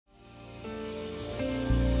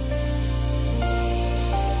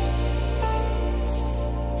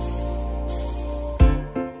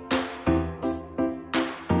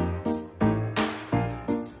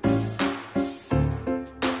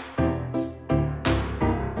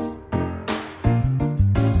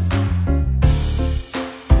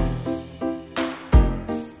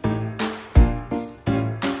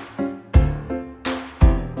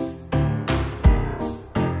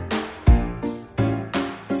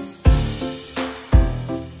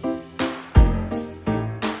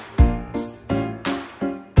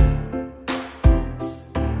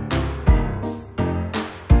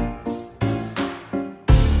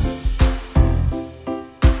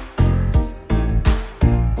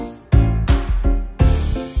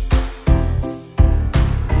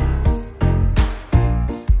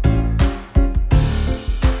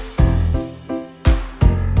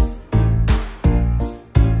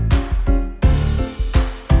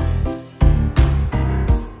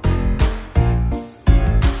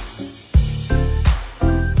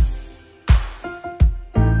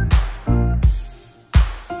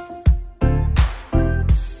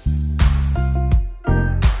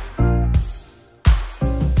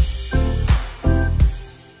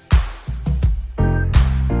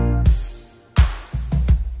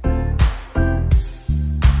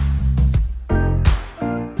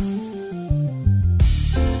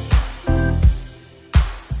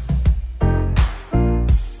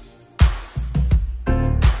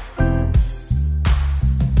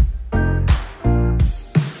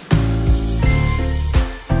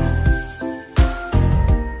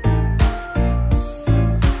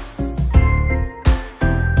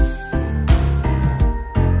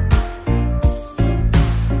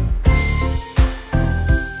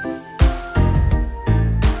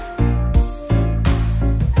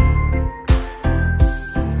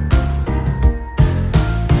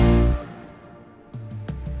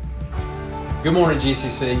Good morning,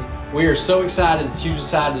 GCC. We are so excited that you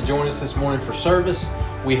decided to join us this morning for service.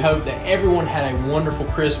 We hope that everyone had a wonderful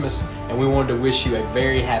Christmas, and we wanted to wish you a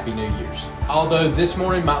very happy New Year's. Although this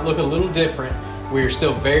morning might look a little different, we are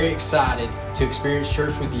still very excited to experience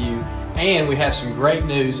church with you, and we have some great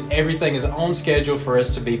news. Everything is on schedule for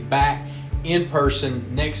us to be back in person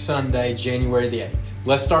next Sunday, January the 8th.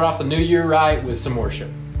 Let's start off the new year right with some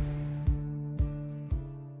worship.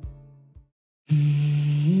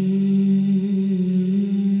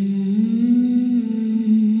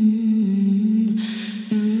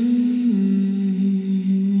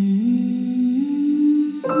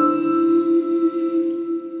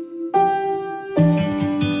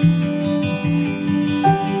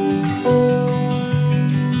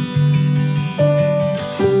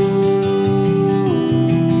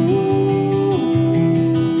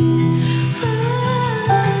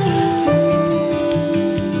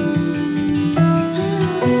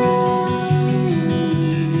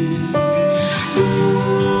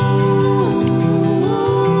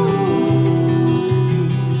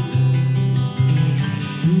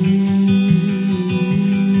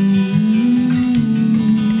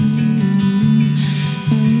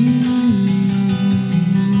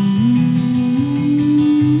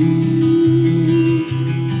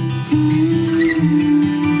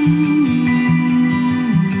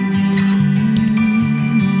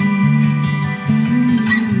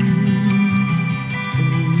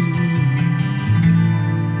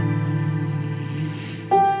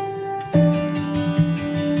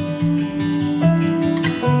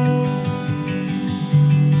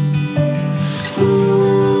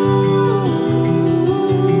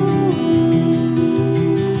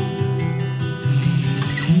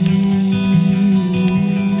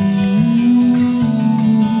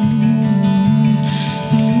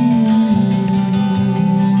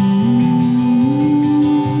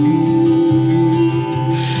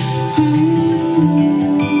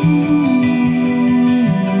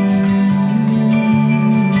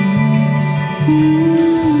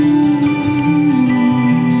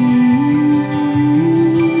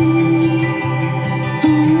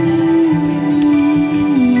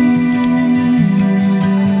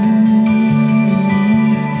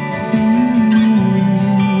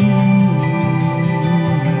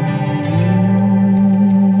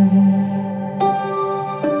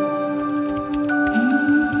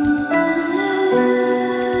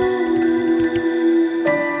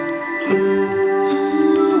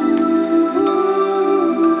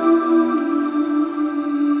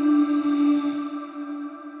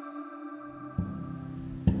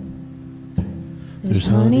 There's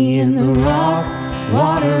honey in the rock,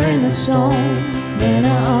 water in the stone, manna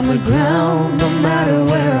on the ground, no matter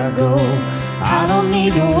where I go. I don't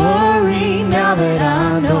need to worry now that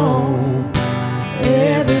I know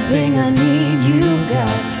everything I need you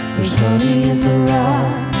got. There's honey in the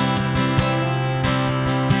rock.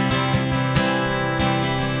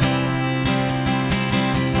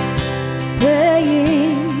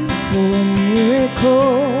 Praying for a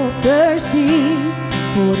miracle, thirsty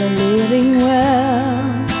for the living well,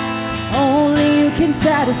 only you can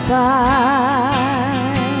satisfy.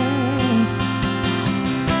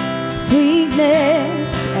 Sweetness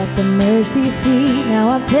at the mercy seat, now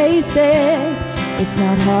I've tasted, it's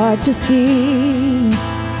not hard to see,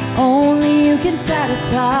 only you can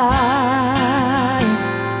satisfy.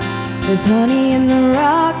 There's honey in the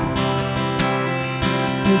rock,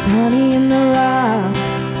 there's honey in the rock,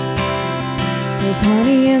 there's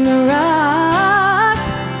honey in the rock,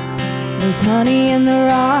 there's honey in the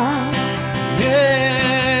rock.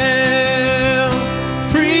 Yeah,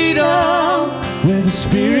 freedom where the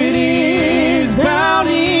Spirit is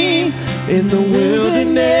bounding in the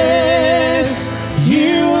wilderness.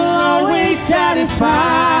 You will always satisfy.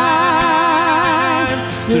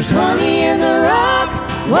 There's honey in the rock,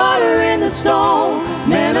 water in the stone,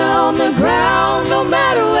 manna on the ground, no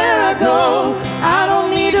matter where I go. I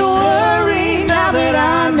don't need to worry now that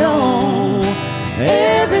I know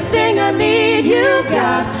everything I need you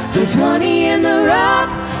got. There's honey in the rock,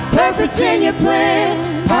 purpose in your plan,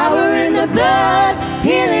 power in the blood,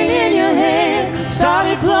 healing in your hand.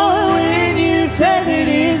 Started flowing when you said that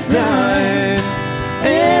it's done.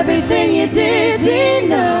 Everything you did's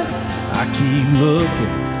enough. I keep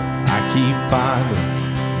looking, I keep finding,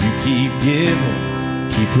 you keep giving,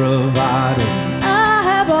 keep providing. I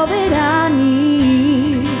have all that I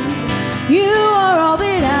need, you are all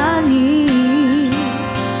that I need.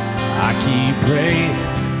 I keep praying,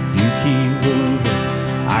 you keep moving.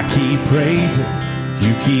 I keep praising,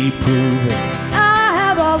 you keep proving. I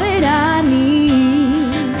have all that I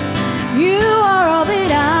need, you are all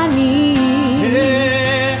that I need.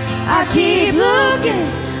 Yeah. I keep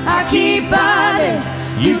keep finding,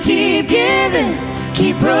 you keep giving,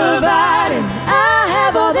 keep providing. I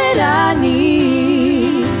have all that I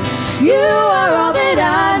need. You are all that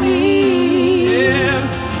I need. Yeah.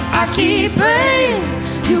 I keep praying,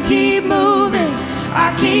 you keep moving.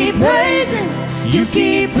 I keep praising, you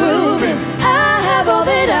keep proving. I have all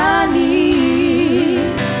that I need.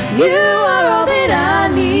 You are all that I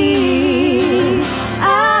need.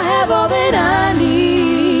 I have all that I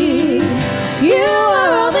need. You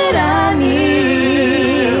are all that I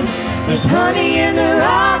need. There's honey in the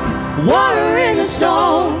rock, water in the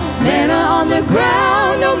stone, manna on the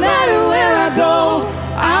ground, no matter where I go.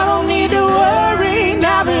 I don't need to worry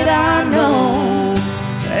now that I know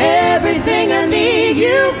everything I need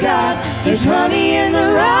you've got. There's honey in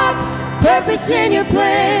the rock, purpose in your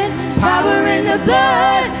plan, power in the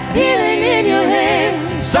blood, healing in your hand.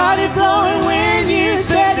 Started flowing when you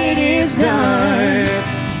said it is done.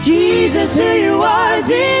 Jesus, who you are is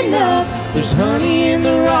enough. There's honey in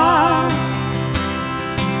the rock.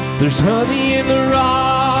 There's honey in the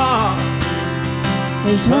rock.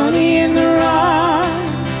 There's honey in the rock.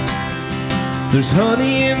 There's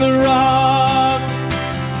honey in the rock.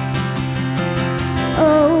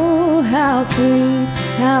 Oh, how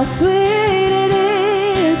sweet it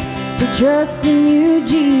is to trust in you,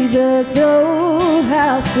 Jesus. Oh,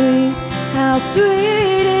 how sweet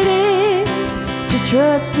it is to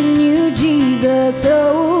trust in you, Jesus.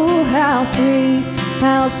 Oh, how sweet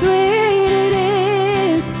it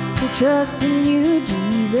is to trust in you,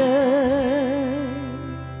 Jesus.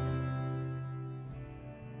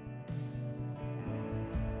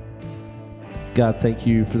 God, thank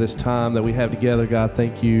you for this time that we have together. God,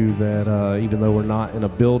 thank you that even though we're not in a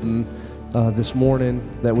building this morning,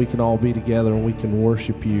 that we can all be together and we can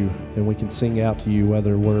worship you and we can sing out to you,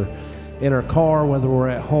 whether we're in our car, whether we're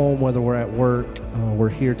at home, whether we're at work. We're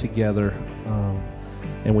here together,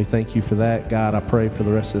 and we thank you for that. God, I pray for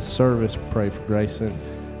the rest of this service. Pray for Grayson,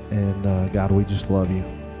 and God, we just love you.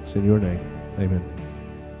 It's in your name. Amen.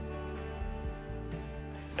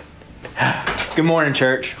 Good morning,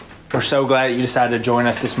 church. We're so glad that you decided to join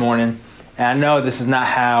us this morning. And I know this is not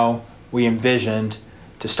how we envisioned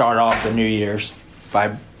to start off the New Year's,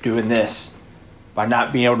 by doing this, by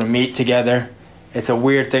not being able to meet together. It's a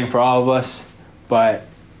weird thing for all of us, but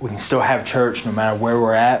we can still have church no matter where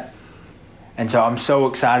we're at. And so I'm so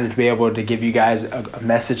excited to be able to give you guys a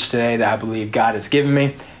message today that I believe God has given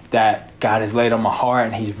me, that God has laid on my heart,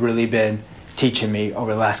 and He's really been teaching me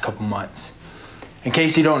over the last couple months. In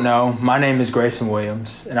case you don't know, my name is Grayson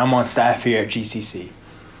Williams, and I'm on staff here at GCC.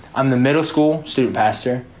 I'm the middle school student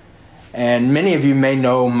pastor, and many of you may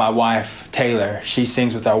know my wife, Taylor. She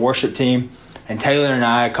sings with our worship team, and Taylor and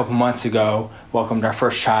I, a couple months ago, welcomed our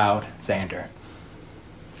first child, Xander.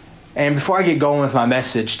 And before I get going with my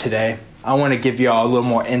message today, I want to give you all a little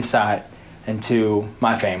more insight into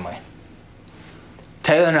my family.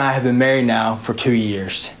 Taylor and I have been married now for 2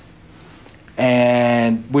 years,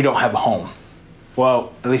 and we don't have a home.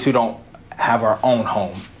 Well, at least we don't have our own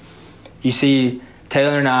home. You see,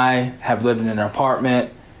 Taylor and I have lived in an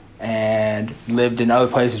apartment and lived in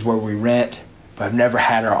other places where we rent, but have never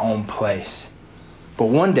had our own place. But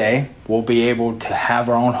one day, we'll be able to have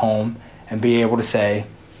our own home and be able to say,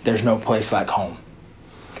 there's no place like home.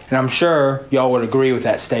 And I'm sure y'all would agree with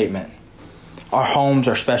that statement. Our homes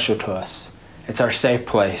are special to us. It's our safe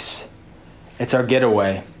place. It's our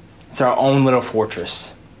getaway. It's our own little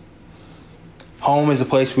fortress. Home is a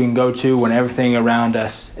place we can go to when everything around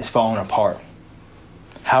us is falling apart.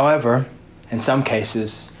 However, in some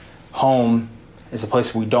cases, home is a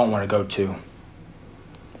place we don't want to go to.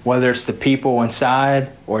 Whether it's the people inside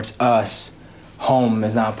or it's us, home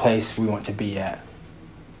is not a place we want to be at.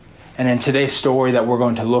 And in today's story that we're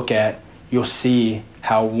going to look at, you'll see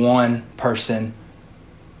how one person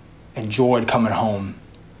enjoyed coming home,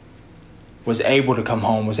 was able to come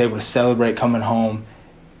home, was able to celebrate coming home.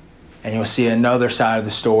 And you'll see another side of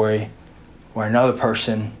the story where another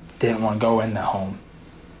person didn't want to go in the home,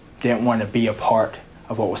 didn't want to be a part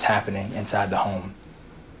of what was happening inside the home.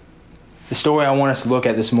 The story I want us to look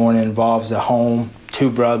at this morning involves a home, 2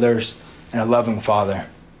 brothers, and a loving father.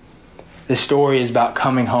 This story is about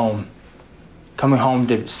coming home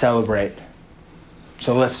to celebrate.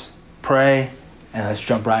 So let's pray and let's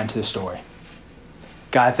jump right into the story.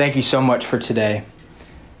 God, thank you so much for today.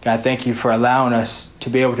 God, thank you for allowing us to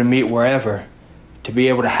be able to meet wherever, to be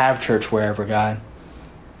able to have church wherever, God.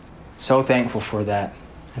 So thankful for that.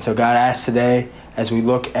 And so, God, I ask today, as we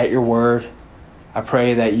look at your word, I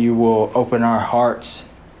pray that you will open our hearts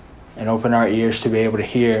and open our ears to be able to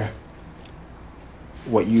hear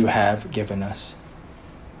what you have given us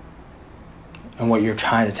and what you're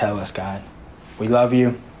trying to tell us, God. We love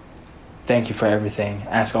you. Thank you for everything.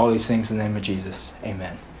 I ask all these things in the name of Jesus.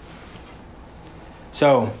 Amen.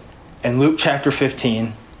 So, in Luke chapter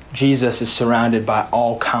 15, Jesus is surrounded by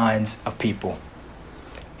all kinds of people.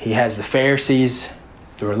 He has the Pharisees,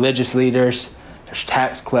 the religious leaders, there's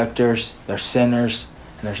tax collectors, there's sinners,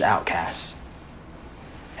 and there's outcasts.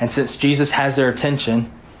 And since Jesus has their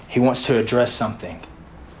attention, he wants to address something.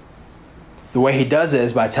 The way he does it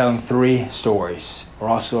is by telling 3 stories, or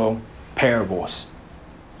also parables.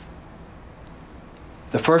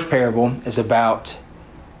 The first parable is about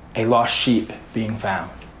a lost sheep being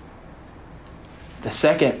found. The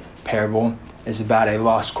second parable is about a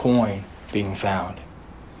lost coin being found.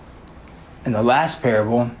 And the last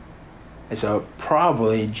parable is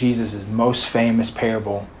probably Jesus' most famous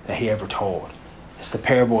parable that he ever told. It's the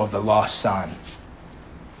parable of the lost son.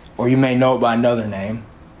 Or you may know it by another name,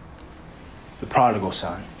 the prodigal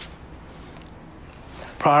son.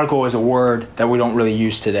 Prodigal is a word that we don't really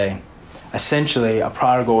use today. Essentially, a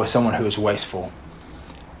prodigal is someone who is wasteful.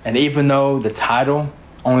 And even though the title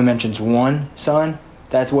only mentions one son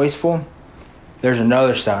that's wasteful, there's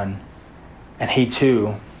another son, and he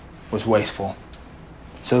too was wasteful.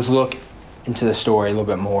 So let's look into the story a little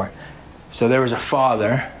bit more. So there was a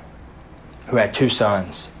father who had 2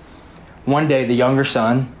 sons. One day, the younger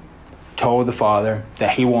son told the father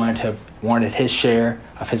that he wanted his share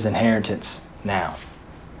of his inheritance now.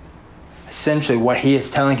 Essentially, what he is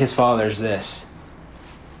telling his father is this: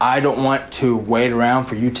 I don't want to wait around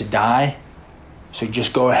for you to die, so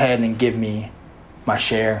just go ahead and give me my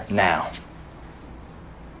share now.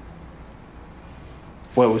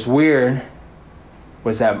 What was weird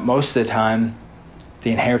was that most of the time,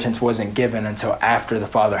 the inheritance wasn't given until after the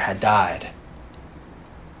father had died.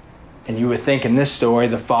 And you would think in this story,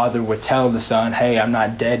 the father would tell the son, hey, I'm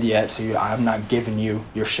not dead yet, so I'm not giving you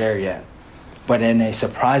your share yet. But in a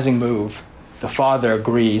surprising move, the father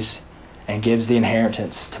agrees and gives the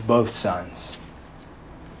inheritance to both sons.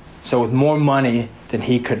 So with more money than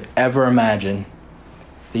he could ever imagine,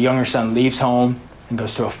 the younger son leaves home and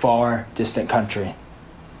goes to a far distant country.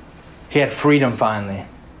 He had freedom finally,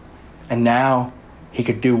 and now he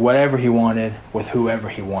could do whatever he wanted with whoever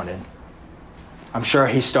he wanted. I'm sure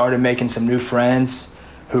he started making some new friends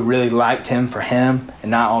who really liked him for him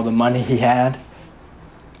and not all the money he had.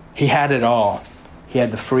 He had it all. He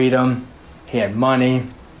had the freedom, he had money,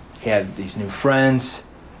 he had these new friends.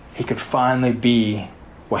 He could finally be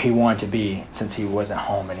what he wanted to be since he wasn't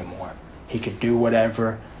home anymore. He could do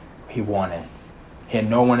whatever he wanted. He had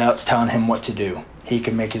no one else telling him what to do. He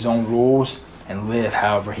could make his own rules and live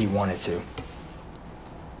however he wanted to.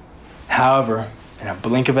 However, in a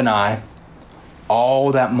blink of an eye,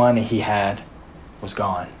 all that money he had was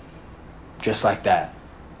gone. Just like that.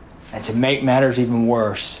 And to make matters even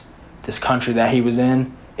worse, this country that he was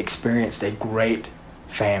in experienced a great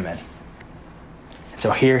famine. And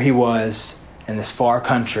so here he was in this far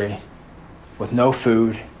country with no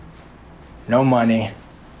food, no money,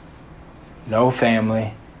 no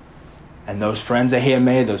family, and those friends that he had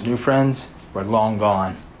made, those new friends, were long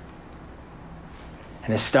gone.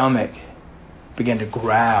 And his stomach began to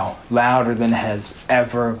growl louder than it has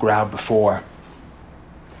ever growled before.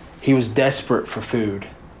 He was desperate for food.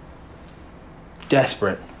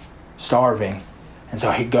 Desperate. Starving. And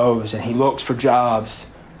so he goes and he looks for jobs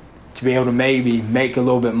to be able to maybe make a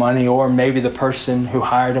little bit of money, or maybe the person who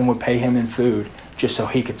hired him would pay him in food just so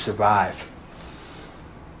he could survive.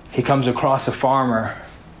 He comes across a farmer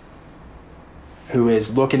who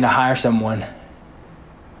is looking to hire someone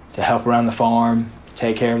to help around the farm,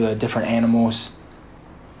 take care of the different animals.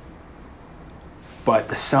 But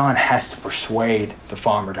the son has to persuade the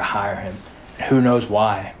farmer to hire him. And who knows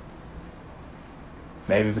why?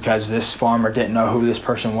 Maybe because this farmer didn't know who this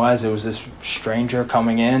person was. It was this stranger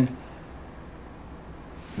coming in.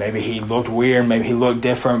 Maybe he looked weird. Maybe he looked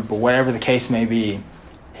different. But whatever the case may be,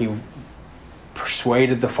 he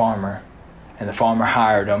persuaded the farmer, and the farmer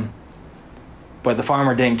hired him. But the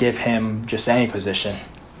farmer didn't give him just any position.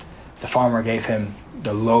 The farmer gave him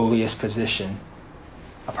the lowliest position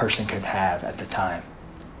a person could have at the time,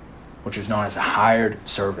 which was known as a hired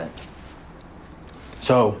servant.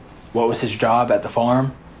 So, what was his job at the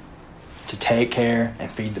farm? To take care and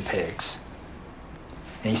feed the pigs.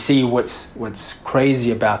 And you see what's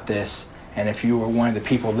crazy about this, and if you were one of the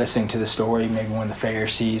people listening to the story, maybe one of the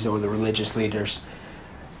Pharisees or the religious leaders,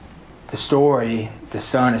 the story, the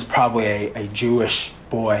son is probably a Jewish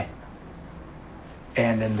boy.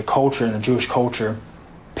 And in the Jewish culture,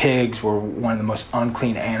 pigs were one of the most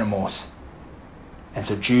unclean animals. And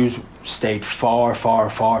so Jews stayed far, far,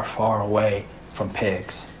 far, far away from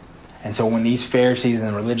pigs. And so when these Pharisees and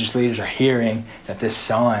the religious leaders are hearing that this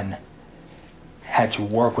son had to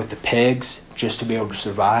work with the pigs just to be able to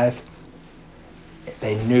survive,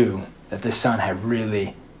 they knew that this son had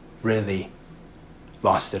really, really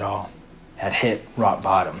lost it all, had hit rock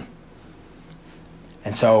bottom.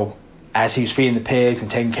 And so as he was feeding the pigs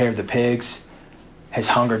and taking care of the pigs, his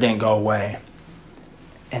hunger didn't go away.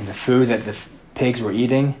 And the food that the pigs were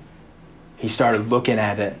eating, he started looking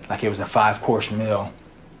at it like it was a 5-course meal.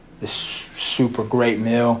 This super great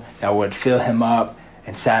meal that would fill him up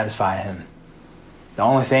and satisfy him. The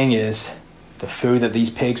only thing is, the food that these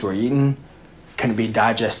pigs were eating couldn't be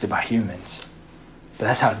digested by humans. But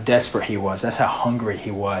that's how desperate he was. That's how hungry he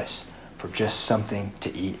was for just something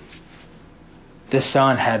to eat. This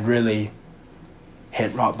son had really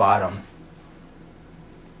hit rock bottom.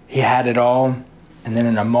 He had it all, and then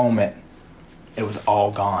in a moment, it was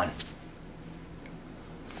all gone.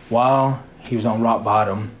 While he was on rock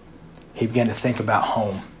bottom, he began to think about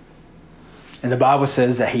home. And the Bible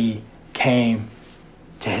says that he came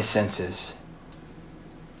to his senses.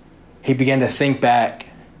 He began to think back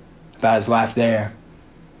about his life there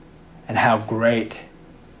and how great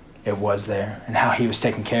it was there and how he was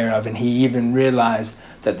taken care of. And he even realized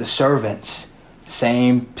that the servants,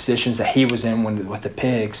 same positions that he was in with the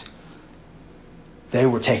pigs, they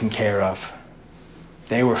were taken care of.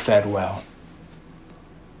 They were fed well.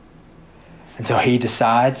 And so he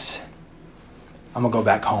decides, I'm going to go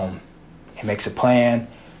back home. He makes a plan.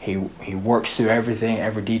 He works through everything,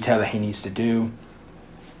 every detail that he needs to do.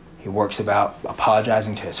 He works about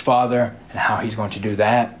apologizing to his father and how he's going to do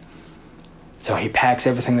that. So he packs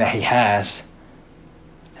everything that he has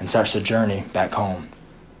and starts the journey back home.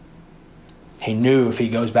 He knew if he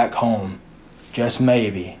goes back home, just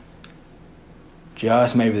maybe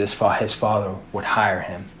his father would hire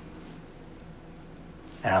him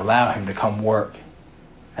and allow him to come work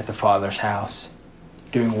at the father's house,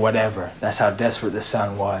 doing whatever. That's how desperate the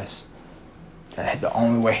son was. That the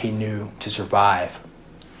only way he knew to survive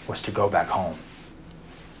was to go back home.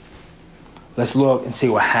 Let's look and see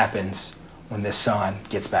what happens when this son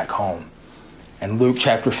gets back home. In Luke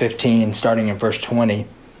chapter 15, starting in verse 20,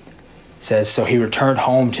 says, So he returned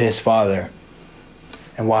home to his father,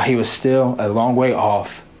 and while he was still a long way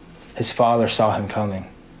off, his father saw him coming.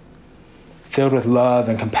 Filled with love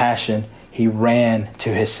and compassion, he ran to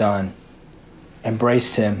his son,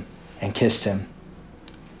 embraced him, and kissed him.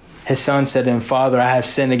 His son said to him, Father, I have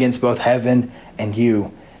sinned against both heaven and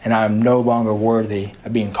you, and I am no longer worthy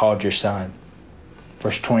of being called your son.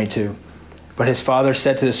 Verse 22. But his father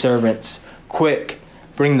said to the servants, Quick,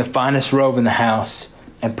 bring the finest robe in the house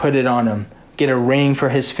and put it on him. Get a ring for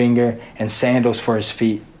his finger and sandals for his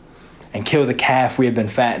feet. And kill the calf we have been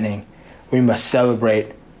fattening. We must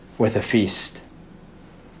celebrate with a feast.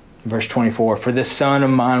 Verse 24. For this son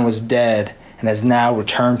of mine was dead and has now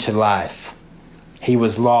returned to life. He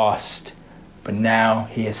was lost, but now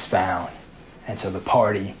he is found. And so the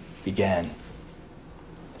party began.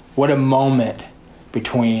 What a moment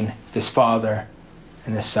between this father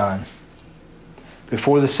and this son.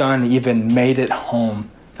 Before the son even made it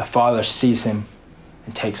home, the father sees him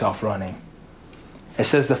and takes off running. It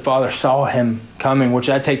says the father saw him coming, which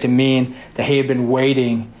I take to mean that he had been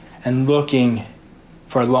waiting and looking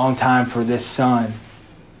for a long time for this son,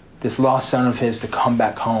 this lost son of his, to come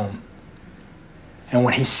back home. And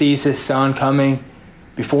when he sees his son coming,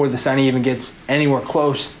 before the son even gets anywhere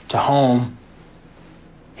close to home,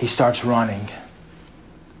 he starts running.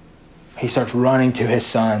 He starts running to his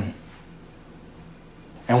son.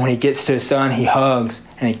 And when he gets to his son, he hugs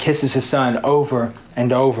and he kisses his son over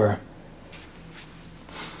and over.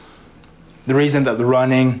 The reason that the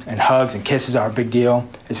running and hugs and kisses are a big deal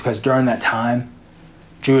is because during that time,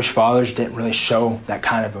 Jewish fathers didn't really show that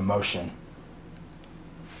kind of emotion.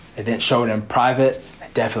 They didn't show it in private. They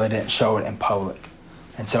definitely didn't show it in public.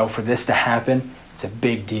 And so for this to happen, it's a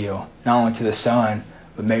big deal, not only to the son,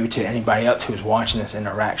 but maybe to anybody else who's watching this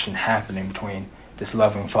interaction happening between this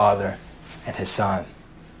loving father and his son.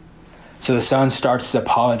 So the son starts his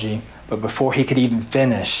apology, but before he could even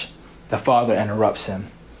finish, the father interrupts him.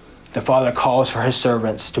 The father calls for his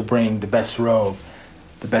servants to bring the best robe,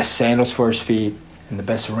 the best sandals for his feet, and the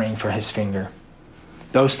best ring for his finger.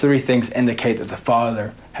 Those three things indicate that the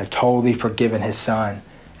father had totally forgiven his son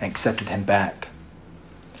and accepted him back.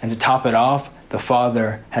 And to top it off, the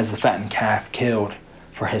father has the fattened calf killed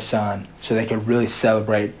for his son so they could really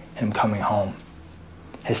celebrate him coming home.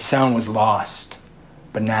 His son was lost,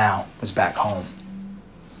 but now was back home.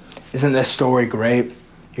 Isn't this story great?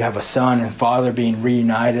 You have a son and father being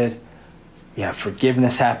reunited. You have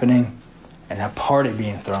forgiveness happening and a party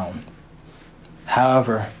being thrown.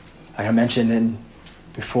 However, like I mentioned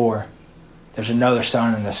before, there's another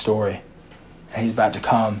son in this story, and he's about to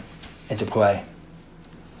come into play.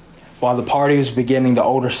 While the party was beginning, the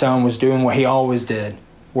older son was doing what he always did,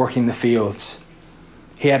 working the fields.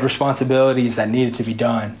 He had responsibilities that needed to be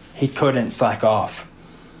done. He couldn't slack off.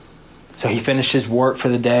 So he finished his work for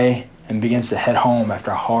the day and begins to head home after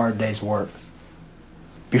a hard day's work.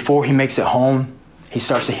 Before he makes it home, he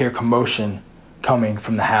starts to hear commotion coming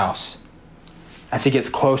from the house. As he gets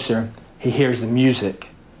closer, he hears the music.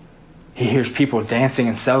 He hears people dancing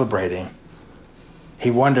and celebrating. He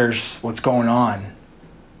wonders what's going on,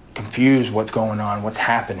 confused what's going on, what's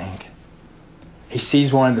happening. He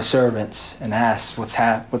sees one of the servants and asks what's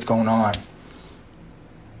going on.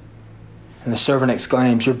 And the servant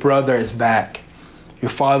exclaims, "Your brother is back. Your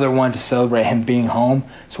father wanted to celebrate him being home,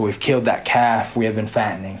 so we've killed that calf we have been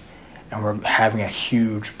fattening, and we're having a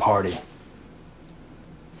huge party."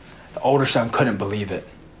 The older son couldn't believe it.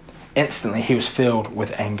 Instantly, he was filled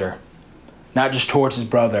with anger, not just towards his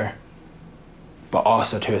brother, but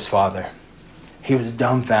also to his father. He was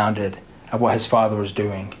dumbfounded at what his father was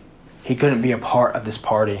doing. He couldn't be a part of this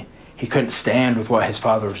party. He couldn't stand with what his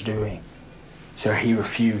father was doing, so he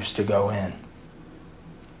refused to go in.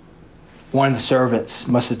 One of the servants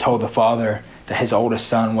must have told the father that his oldest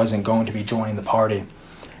son wasn't going to be joining the party.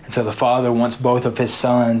 And so the father wants both of his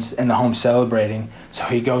sons in the home celebrating, so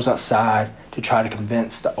he goes outside to try to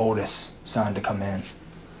convince the oldest son to come in.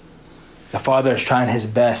 The father is trying his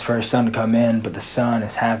best for his son to come in, but the son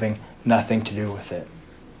is having nothing to do with it.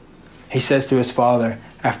 He says to his father,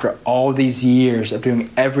 "After all these years of doing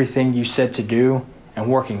everything you said to do and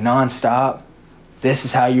working nonstop, this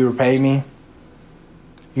is how you repay me?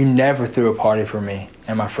 You never threw a party for me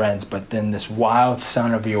and my friends, but then this wild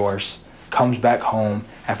son of yours comes back home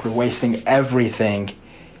after wasting everything,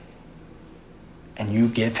 and you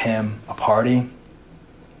give him a party?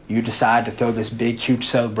 You decide to throw this big, huge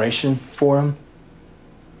celebration for him?"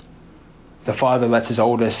 The father lets his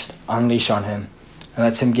oldest unleash on him and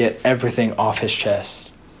lets him get everything off his chest.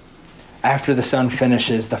 After the son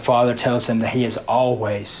finishes, the father tells him that he has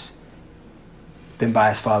always been by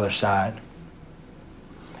his father's side,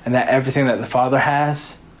 and that everything that the father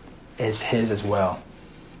has is his as well.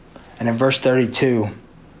 And in verse 32,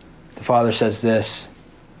 the father says this,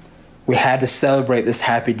 "We had to celebrate this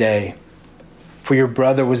happy day, for your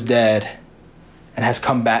brother was dead and has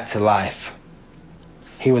come back to life.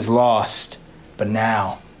 He was lost, but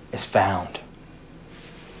now is found."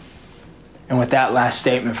 And with that last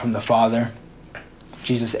statement from the father,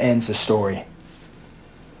 Jesus ends the story.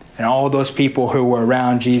 And all those people who were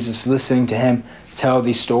around Jesus listening to him tell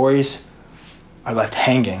these stories are left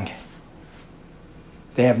hanging.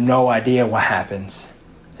 They have no idea what happens.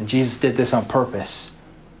 And Jesus did this on purpose.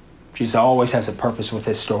 Jesus always has a purpose with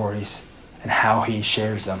his stories and how he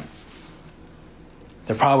shares them.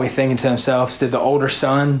 They're probably thinking to themselves, did the older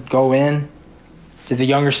son go in? Did the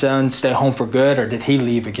younger son stay home for good, or did he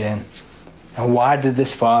leave again? And why did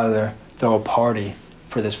this father throw a party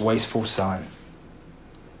for this wasteful son?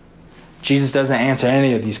 Jesus doesn't answer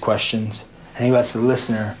any of these questions, and he lets the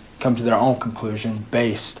listener come to their own conclusion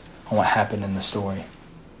based on what happened in the story.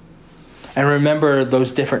 And remember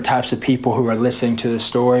those different types of people who are listening to this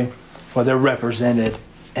story, well, they're represented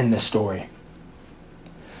in this story.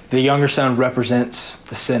 The younger son represents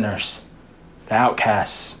the sinners, the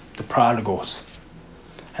outcasts, the prodigals.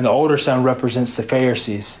 And the older son represents the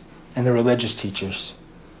Pharisees and the religious teachers.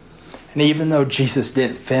 And even though Jesus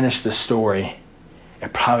didn't finish the story,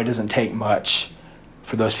 it probably doesn't take much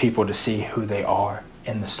for those people to see who they are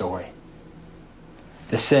in the story.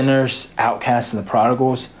 The sinners, outcasts, and the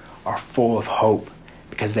prodigals are full of hope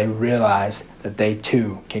because they realize that they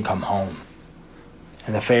too can come home.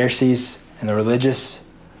 And the Pharisees and the religious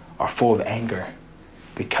are full of anger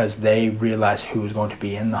because they realize who is going to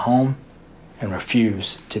be in the home and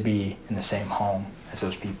refuse to be in the same home as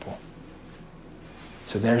those people.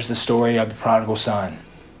 So there's the story of the prodigal son.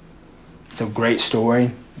 It's a great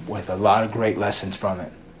story with a lot of great lessons from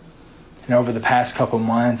it. And over the past couple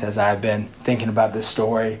months, as I've been thinking about this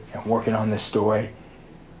story and working on this story,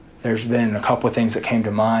 there's been a couple of things that came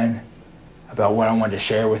to mind about what I wanted to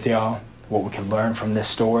share with y'all, what we can learn from this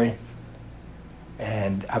story.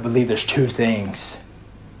 And I believe there's two things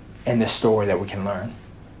in this story that we can learn.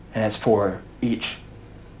 And it's for each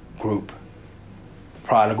group, the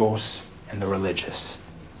prodigals and the religious.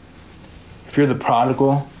 If you're the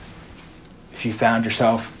prodigal, if you found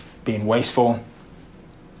yourself being wasteful,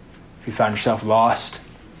 if you found yourself lost,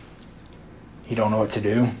 you don't know what to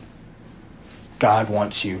do, God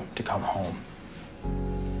wants you to come home.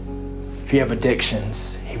 If you have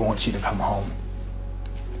addictions, he wants you to come home.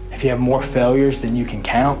 If you have more failures than you can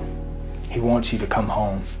count, he wants you to come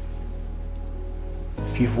home.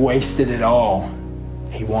 If you've wasted it all,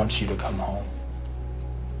 he wants you to come home.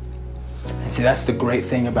 And see, that's the great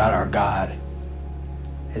thing about our God,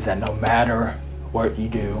 is that no matter what you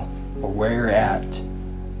do or where you're at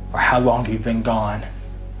or how long you've been gone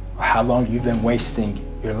or how long you've been wasting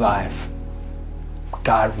your life,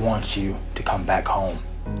 God wants you to come back home.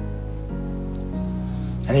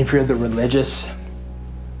 And if you're the religious,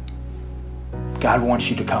 God wants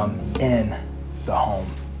you to come in the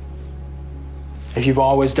home. If you've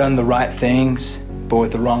always done the right things but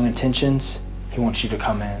with the wrong intentions, He wants you to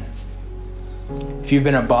come in. If you've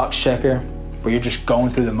been a box checker where you're just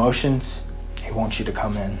going through the motions, He wants you to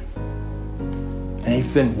come in. And if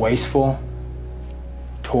you've been wasteful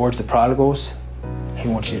towards the prodigals, He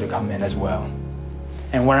wants you to come in as well.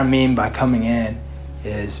 And what I mean by coming in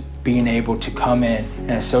is being able to come in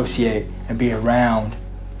and associate and be around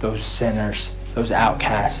those sinners, those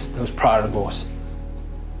outcasts, those prodigals,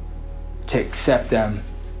 to accept them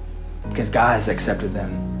because God has accepted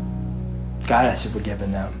them. God has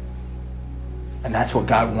forgiven them. And that's what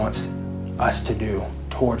God wants us to do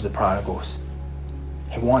towards the prodigals.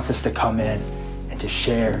 He wants us to come in and to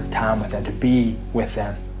share time with them, to be with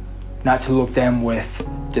them, not to look at them with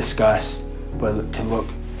disgust, but to look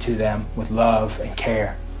to them with love and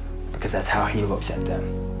care, because that's how He looks at them.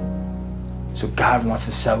 So God wants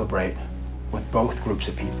to celebrate with both groups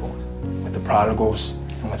of people, with the prodigals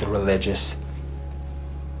and with the religious.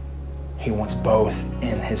 He wants both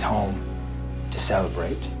in His home to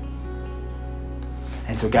celebrate.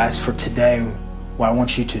 And so guys, for today, what I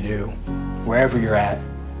want you to do, wherever you're at,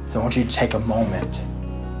 is I want you to take a moment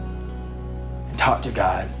and talk to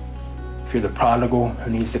God. If you're the prodigal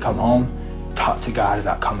who needs to come home, talk to God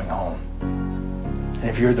about coming home. And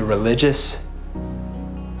if you're the religious,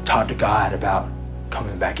 talk to God about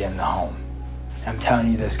coming back in the home. And I'm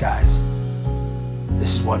telling you this, guys,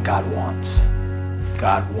 this is what God wants.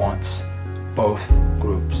 God wants both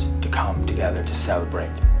groups to come together to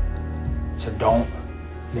celebrate. So don't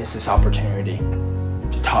miss this opportunity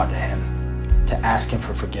to talk to Him, to ask Him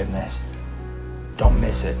for forgiveness. Don't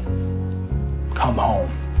miss it. Come home.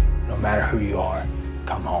 No matter who you are,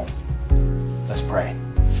 come home. Let's pray.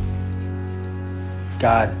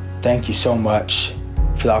 God, thank you so much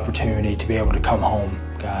for the opportunity to be able to come home,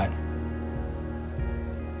 God.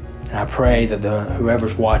 And I pray that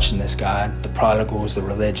whoever's watching this, God, the prodigals, the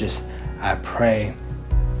religious, I pray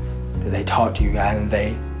that they talk to you, God, and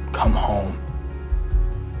they come home.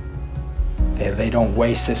 That they don't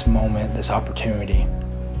waste this moment, this opportunity,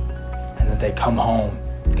 and that they come home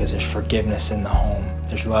because there's forgiveness in the home,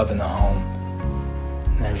 there's love in the home,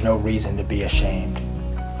 and there's no reason to be ashamed.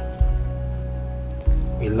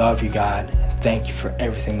 We love you, God, and thank you for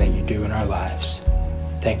everything that you do in our lives.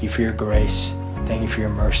 Thank you for your grace, thank you for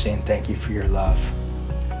your mercy, and thank you for your love.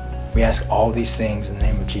 We ask all these things in the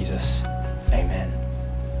name of Jesus. Amen.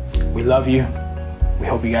 We love you. We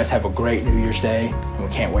hope you guys have a great New Year's Day, and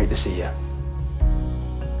we can't wait to see you.